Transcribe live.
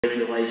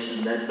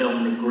regulation, that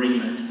development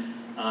agreement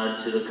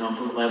to the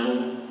comfort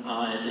level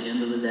at the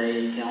end of the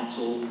day of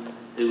council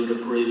who would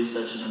approve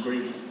such an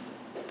agreement.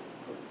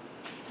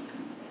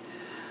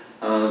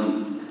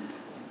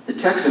 The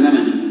text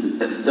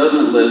amendment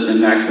doesn't list a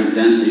maximum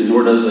density,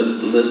 nor does it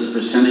list a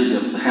percentage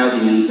of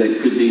housing units that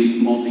could be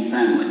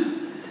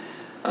multifamily.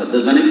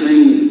 Does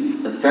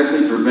anything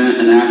effectively prevent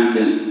an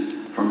applicant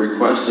from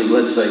requesting,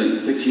 let's say,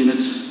 6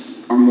 units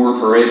or more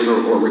per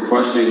acre, or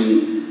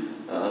requesting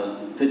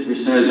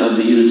 50% of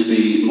the units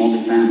be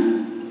multifamily?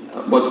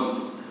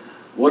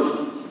 What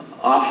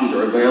options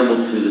are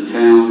available to the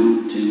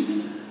town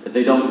to, if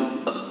they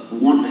don't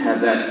want to have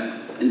that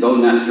and go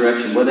in that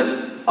direction, what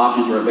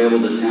options are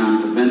available to the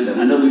town to prevent that?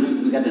 I know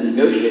we got to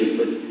negotiate,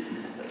 but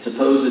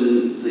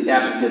supposing the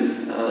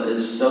applicant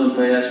is stone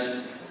fast,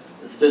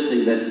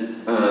 insisting that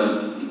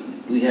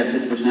we have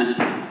 50%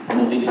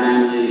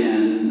 multifamily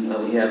and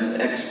we have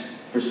X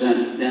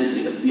percent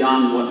density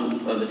beyond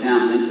what the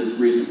town thinks is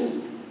reasonable.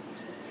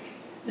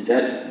 Is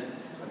that? I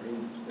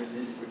mean,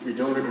 if we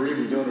don't agree,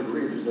 we don't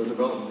agree. There's no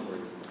development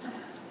agreement.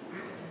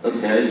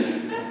 Okay.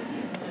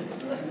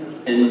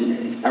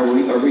 And are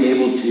we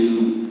able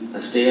to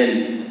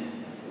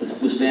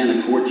withstand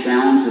a court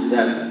challenge? If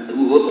that, a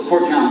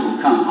court challenge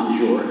will come, I'm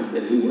sure,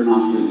 if we were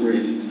not to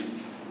agree.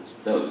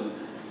 So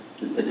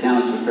the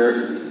town is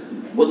prepared.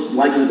 What's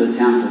likely the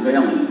town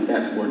prevailing if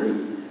that were to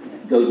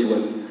go to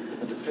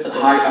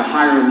a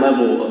higher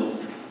level of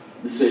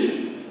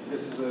decision?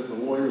 This is the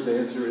lawyer's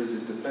answer is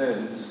it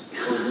depends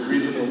on the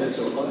reasonableness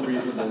or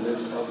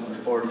unreasonableness of the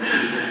party's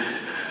position.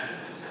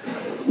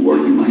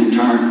 Working my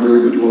entire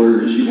career with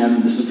lawyers, you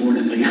haven't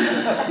disappointed me.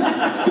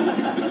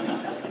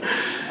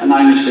 And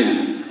I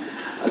understand.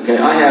 Okay,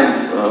 I have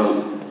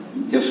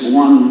just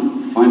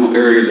one final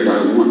area that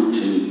I want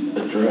to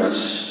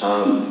address.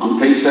 On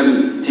page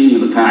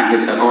 17 of the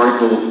packet, at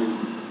Article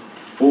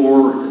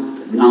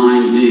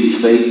 4.9D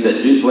states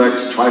that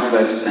duplex,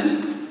 triplex,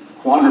 and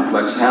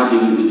quadruplex housing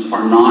units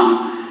are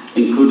not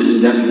included in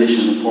the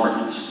definition of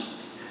apartments.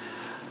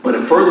 But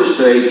it further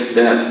states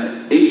that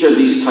each of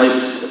these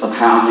types of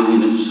housing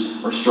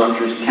units or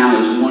structures count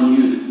as one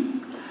unit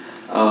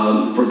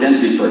for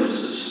density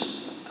purposes.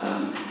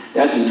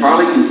 That's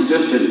entirely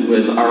consistent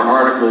with our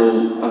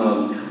Article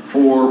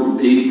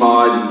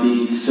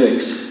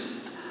 4B5B6.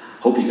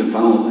 Hope you can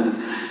follow that.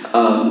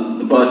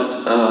 But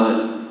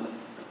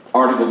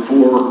Article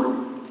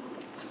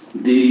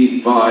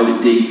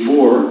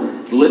 4D5D4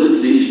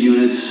 limits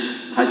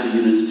these types of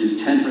units to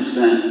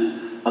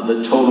 10% of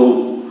the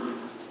total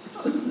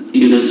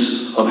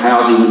units of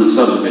housing in the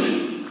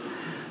subdivision.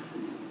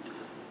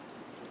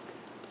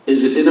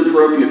 Is it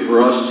inappropriate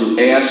for us to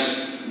ask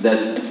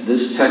that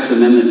this text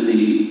amendment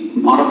be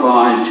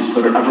modified to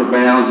put an upper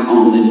bounds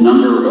on the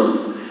number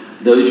of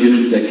those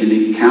units that can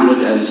be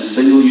counted as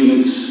single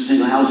units,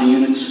 single housing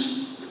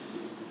units?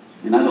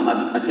 And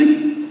I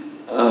think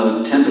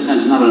 10%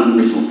 is not an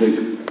unreasonable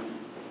figure.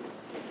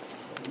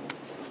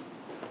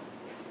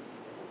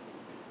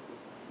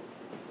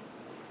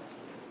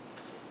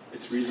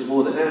 It's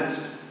reasonable to ask.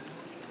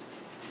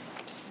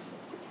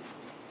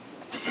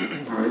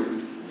 All right.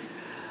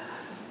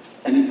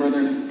 Any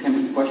further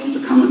questions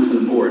or comments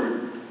from the board?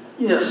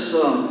 Yes,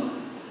 I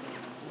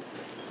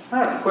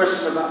have a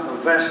question about the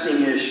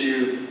vesting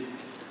issue.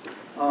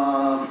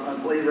 I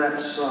believe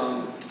that's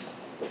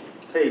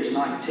page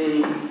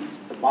 19,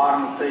 the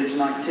bottom of page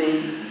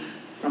 19,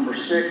 number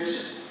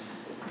 6.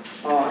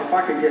 If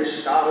I could get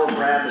Scott or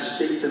Brad to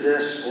speak to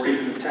this, or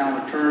even the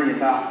town attorney,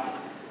 about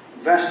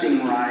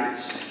vesting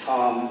rights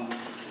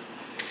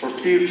for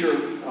future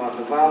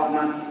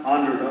development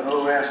under the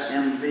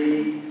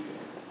OSMV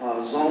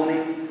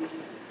zoning.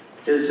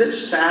 Is it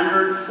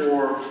standard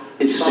for?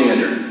 It's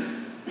standard.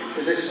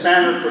 Is it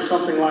standard for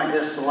something like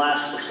this to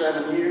last for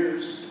 7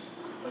 years?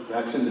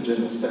 That's in the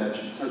general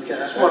statute. Okay,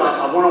 that's what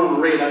I went on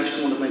to read. I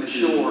just want to make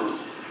sure.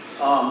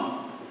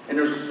 And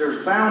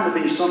there's bound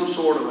to be some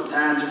sort of a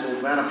tangible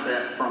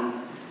benefit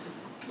from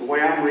the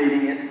way I'm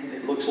reading it.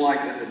 It looks like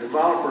that the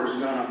developer is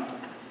going to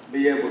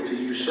be able to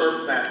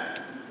usurp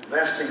that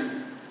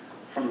vesting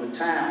from the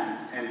town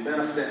and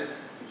benefit,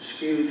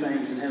 skew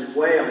things in his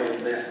way a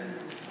little bit.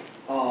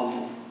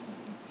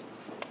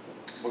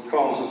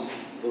 Because of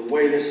the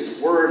way this is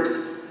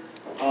worded,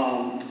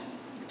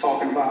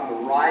 talking about the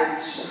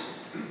rights.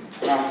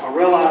 I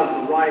realize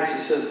the rights,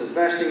 it says the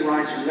vesting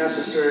rights are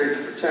necessary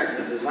to protect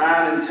the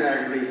design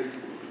integrity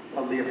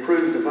of the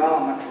approved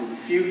development from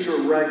future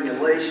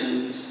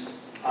regulations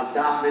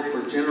adopted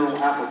for general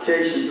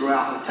application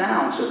throughout the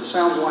town. So it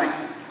sounds like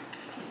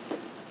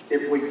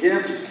if we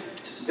give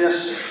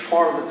this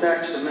part of the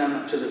text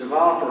amendment to the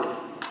developer,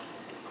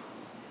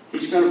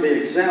 he's going to be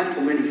exempt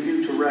from any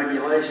future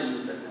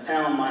regulations that the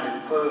town might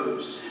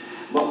impose.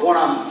 But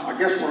I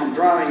guess what I'm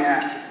driving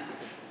at,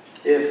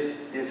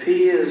 if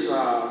he is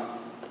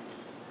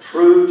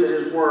true to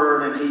his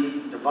word and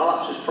he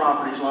develops his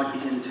properties like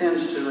he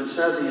intends to and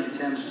says he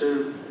intends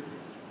to,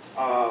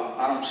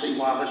 I don't see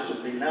why this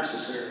would be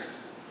necessary.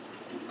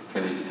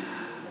 Okay.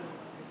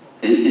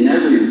 In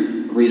every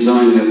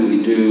rezoning that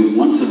we do,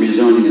 once the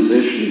rezoning is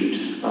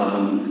issued,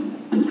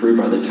 and approved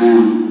by the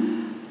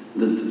town,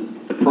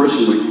 the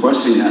person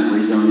requesting that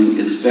rezoning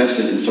is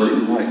vested in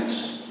certain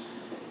rights.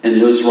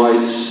 And those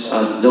rights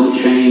don't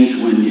change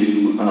when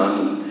you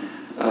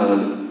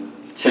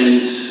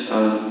change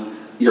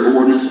your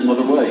ordinance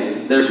another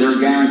way. They're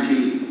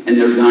guaranteed, and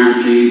they're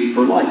guaranteed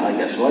for life, I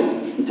guess, right?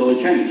 Until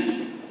they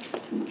change.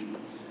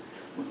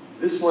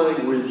 This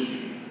language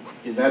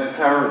in that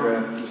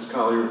paragraph, Mr.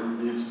 Collier,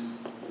 is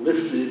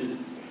lifted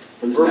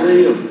From the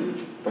verbatim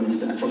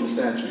statute. from the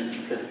statute.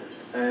 Okay.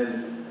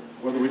 And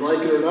whether we like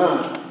it or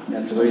not,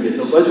 That's the way it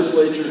the is.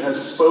 legislature has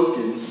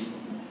spoken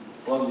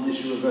on the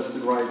issue of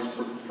vested rights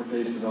for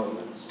phased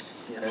developments.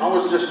 I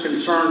was just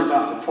concerned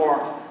about the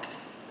part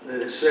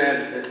that it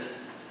said that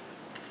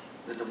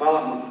the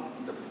development,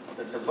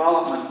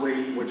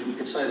 which we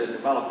could say the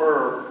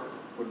developer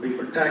would be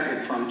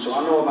protected from. So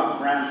I know about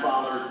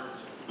grandfather,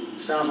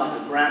 sounds like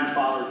a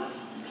grandfather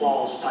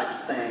clause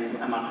type thing.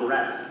 Am I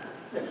correct?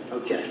 Yeah.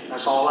 Okay,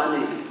 that's all I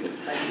need.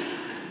 Thank you.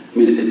 I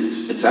mean,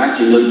 it's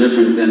actually no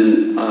different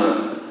than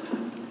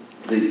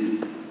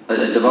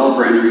a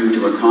developer entering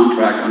into a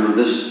contract under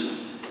this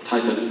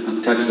type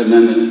of text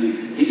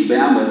amendment. He's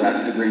bound by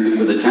that agreement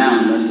with the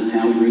town unless the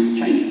town agrees to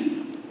change it.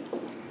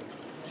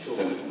 Sure.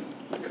 So,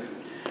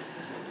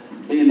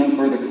 being no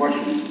further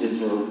questions, is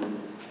there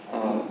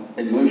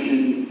a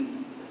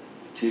motion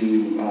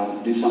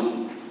to do something?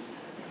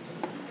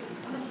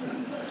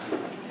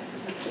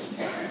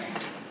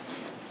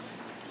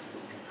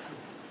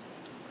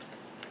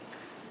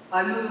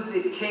 I move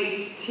that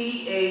case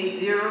TA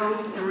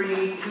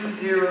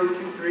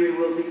 032023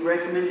 will be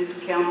recommended to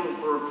council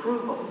for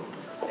approval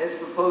as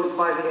proposed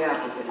by the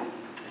applicant.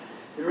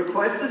 The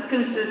request is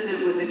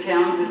consistent with the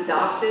town's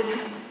adopted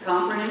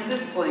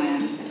comprehensive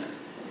plan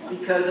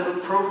because of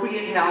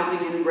appropriate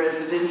housing and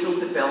residential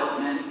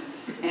development,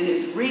 and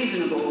is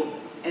reasonable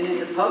and in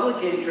the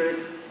public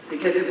interest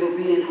because it will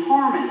be in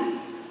harmony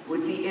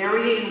with the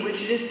area in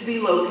which it is to be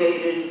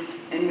located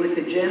and with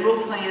the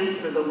general plans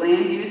for the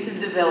land use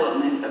and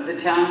development of the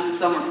town of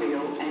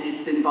Summerfield and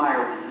its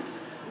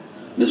environs.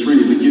 Ms.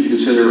 Reedy, would you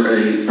consider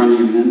a friendly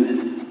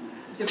amendment?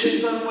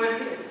 Depends on what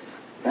it is.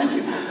 Thank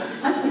you.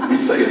 Let me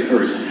say it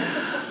first.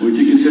 Would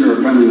you consider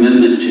a friendly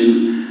amendment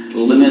to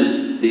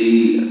limit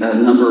the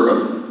number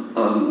of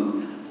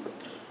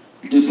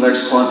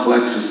duplex,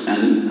 quadplexes,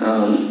 and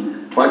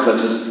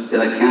triplexes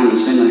that count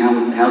as single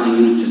housing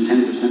units to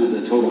 10% of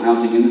the total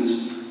housing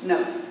units? No.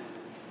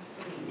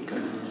 Okay.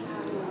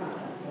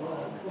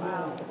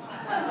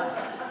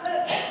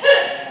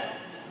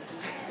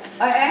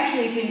 I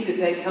actually think that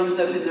that comes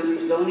up in the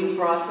rezoning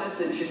process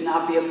and should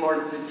not be a part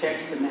of the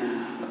text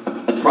amendment.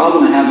 A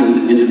problem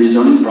having in the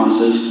rezoning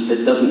process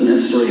that doesn't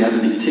necessarily have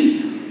any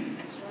teeth.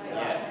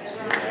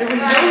 The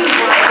rezoning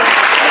process.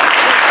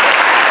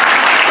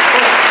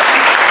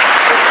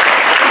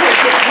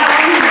 How long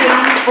have you been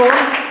on this board?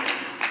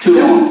 Too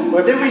long. The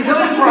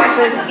rezoning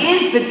process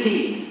is the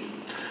teeth.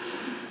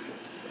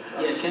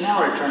 Yeah, can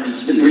our attorney The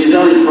speak?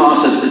 rezoning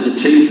process is the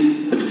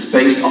teeth if it's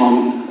based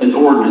on an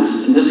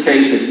ordinance. In this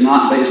case, it's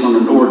not based on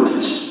an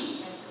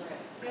ordinance.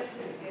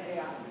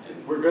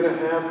 We're going to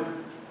have,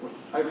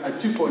 I have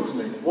 2 points to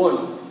make.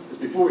 One is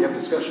before we have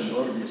discussion, there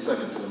ought to be a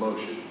second to the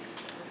motion.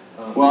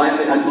 Well,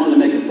 I want to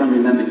make a friendly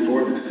amendment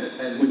for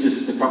it, which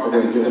is the proper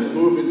way to do And the it.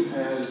 movement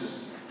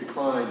has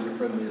declined your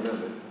friendly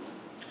amendment.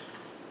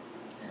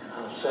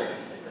 I'll second it.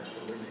 That's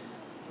what we need.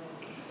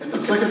 And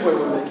the second point I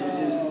want to make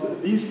is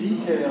these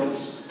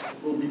details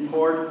will be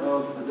part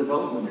of a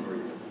development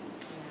agreement.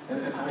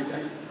 And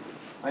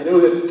I know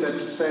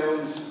that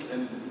sounds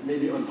and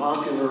maybe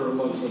unpopular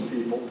among some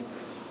people,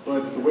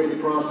 but the way the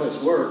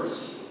process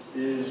works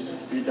is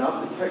we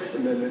adopt the text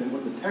amendment, and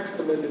what the text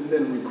amendment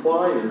then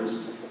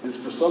requires is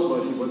for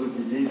somebody, whether it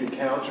be David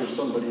Couch or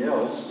somebody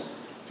else,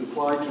 to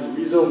apply to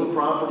rezone the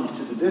property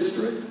to the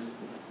district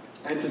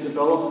and to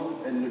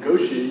develop and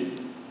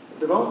negotiate a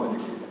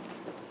development agreement,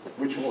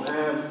 which will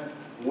have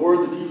more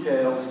of the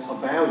details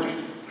about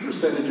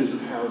percentages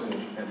of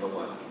housing and the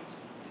like.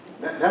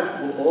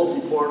 That will all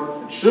be part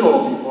of, it should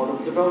all be part of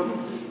the development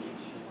agreement.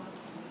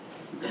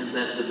 And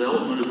that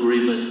development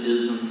agreement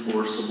is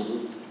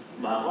enforceable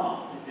by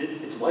law.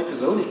 It's like a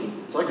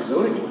zoning. It's like a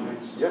zoning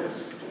ordinance,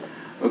 yes.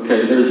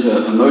 Okay, there's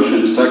a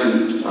motion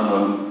second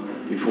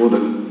before the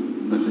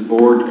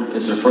board.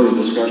 Is there further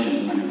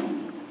discussion? I'm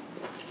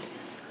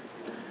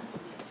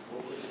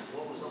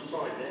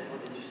sorry, Dan,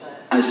 what did you say?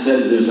 I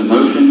said there's a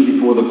motion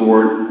before the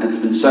board. It's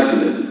been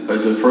seconded. Are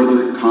there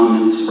further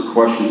comments or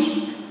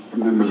questions from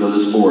members of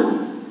this board?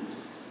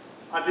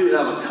 I do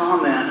have a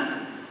comment.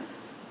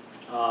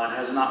 It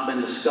has not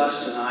been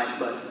discussed tonight,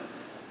 but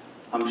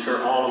I'm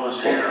sure all of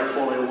us here are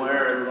fully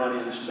aware, everybody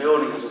in this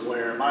building is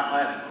aware.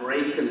 I have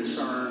great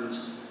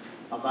concerns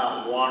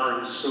about water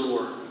and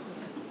sewer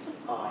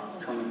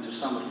coming to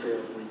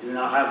Summerfield. We do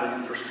not have the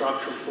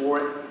infrastructure for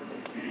it,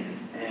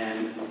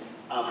 and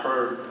I've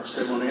heard a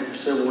civil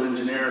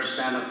engineer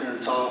stand up here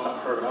and talk.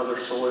 I've heard other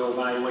soil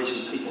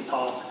evaluation people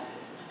talk.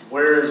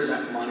 Where is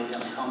that money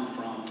going to come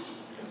from?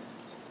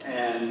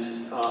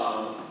 And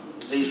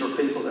these are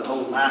people that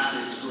hold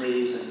master's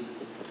degrees in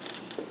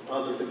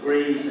of the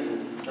degrees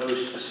in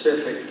those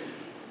specific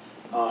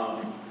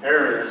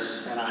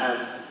areas, and I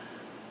have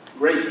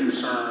great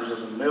concerns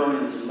of the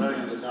millions and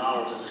millions of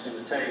dollars that it's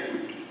going to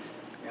take,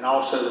 and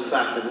also the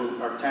fact that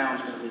our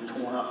town's going to be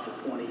torn up for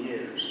 20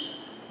 years.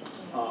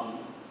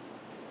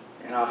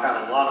 And I've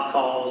had a lot of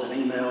calls and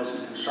emails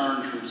and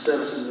concerns from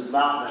citizens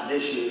about that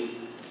issue.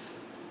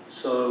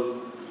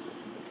 So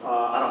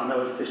I don't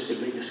know if this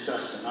could be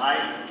discussed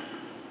tonight,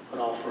 but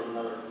offer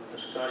another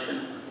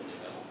discussion.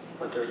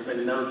 But there's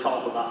been no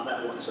talk about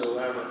that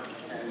whatsoever.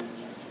 And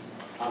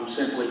I'm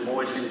simply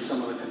voicing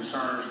some of the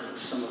concerns that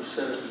some of the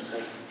citizens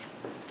have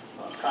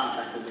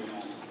contacted me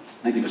on.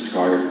 Thank you, Mr.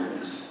 Carter.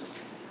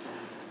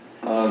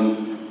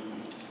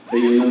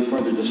 Being no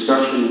further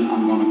discussion,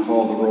 I'm going to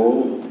call the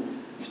roll.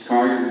 Mr.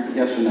 Carter,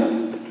 yes or no?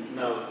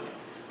 No.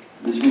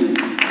 Ms. Mooney?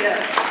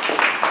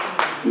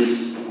 Yes.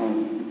 Ms.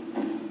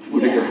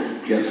 Whitaker?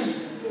 Yes.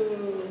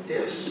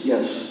 Yes.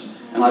 Yes.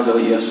 And I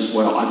vote yes as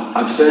well.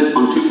 I've said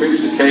on 2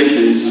 previous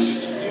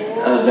occasions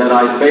that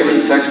I favor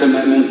the text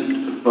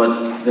amendment,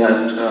 but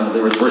that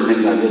there were certain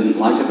things I didn't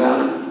like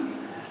about it.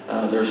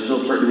 There are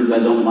still certain things I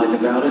don't like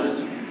about it.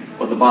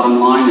 But the bottom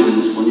line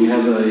is, when you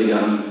have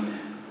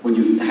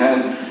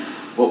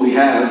what we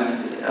have,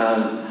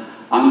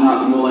 I'm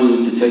not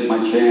willing to take my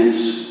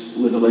chance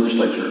with the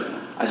legislature.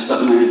 I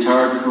spent my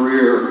entire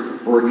career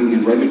working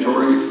in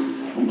regulatory,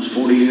 almost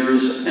 40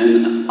 years,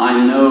 and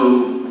I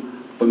know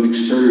from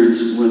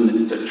experience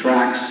when the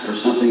tracks for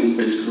something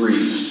is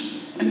greased.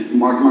 And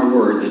mark my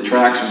word, the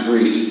tracks are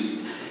greased.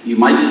 You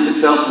might be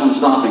successful in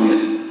stopping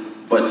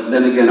it, but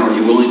then again, are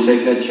you willing to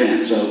take that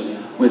chance? So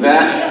with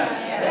that,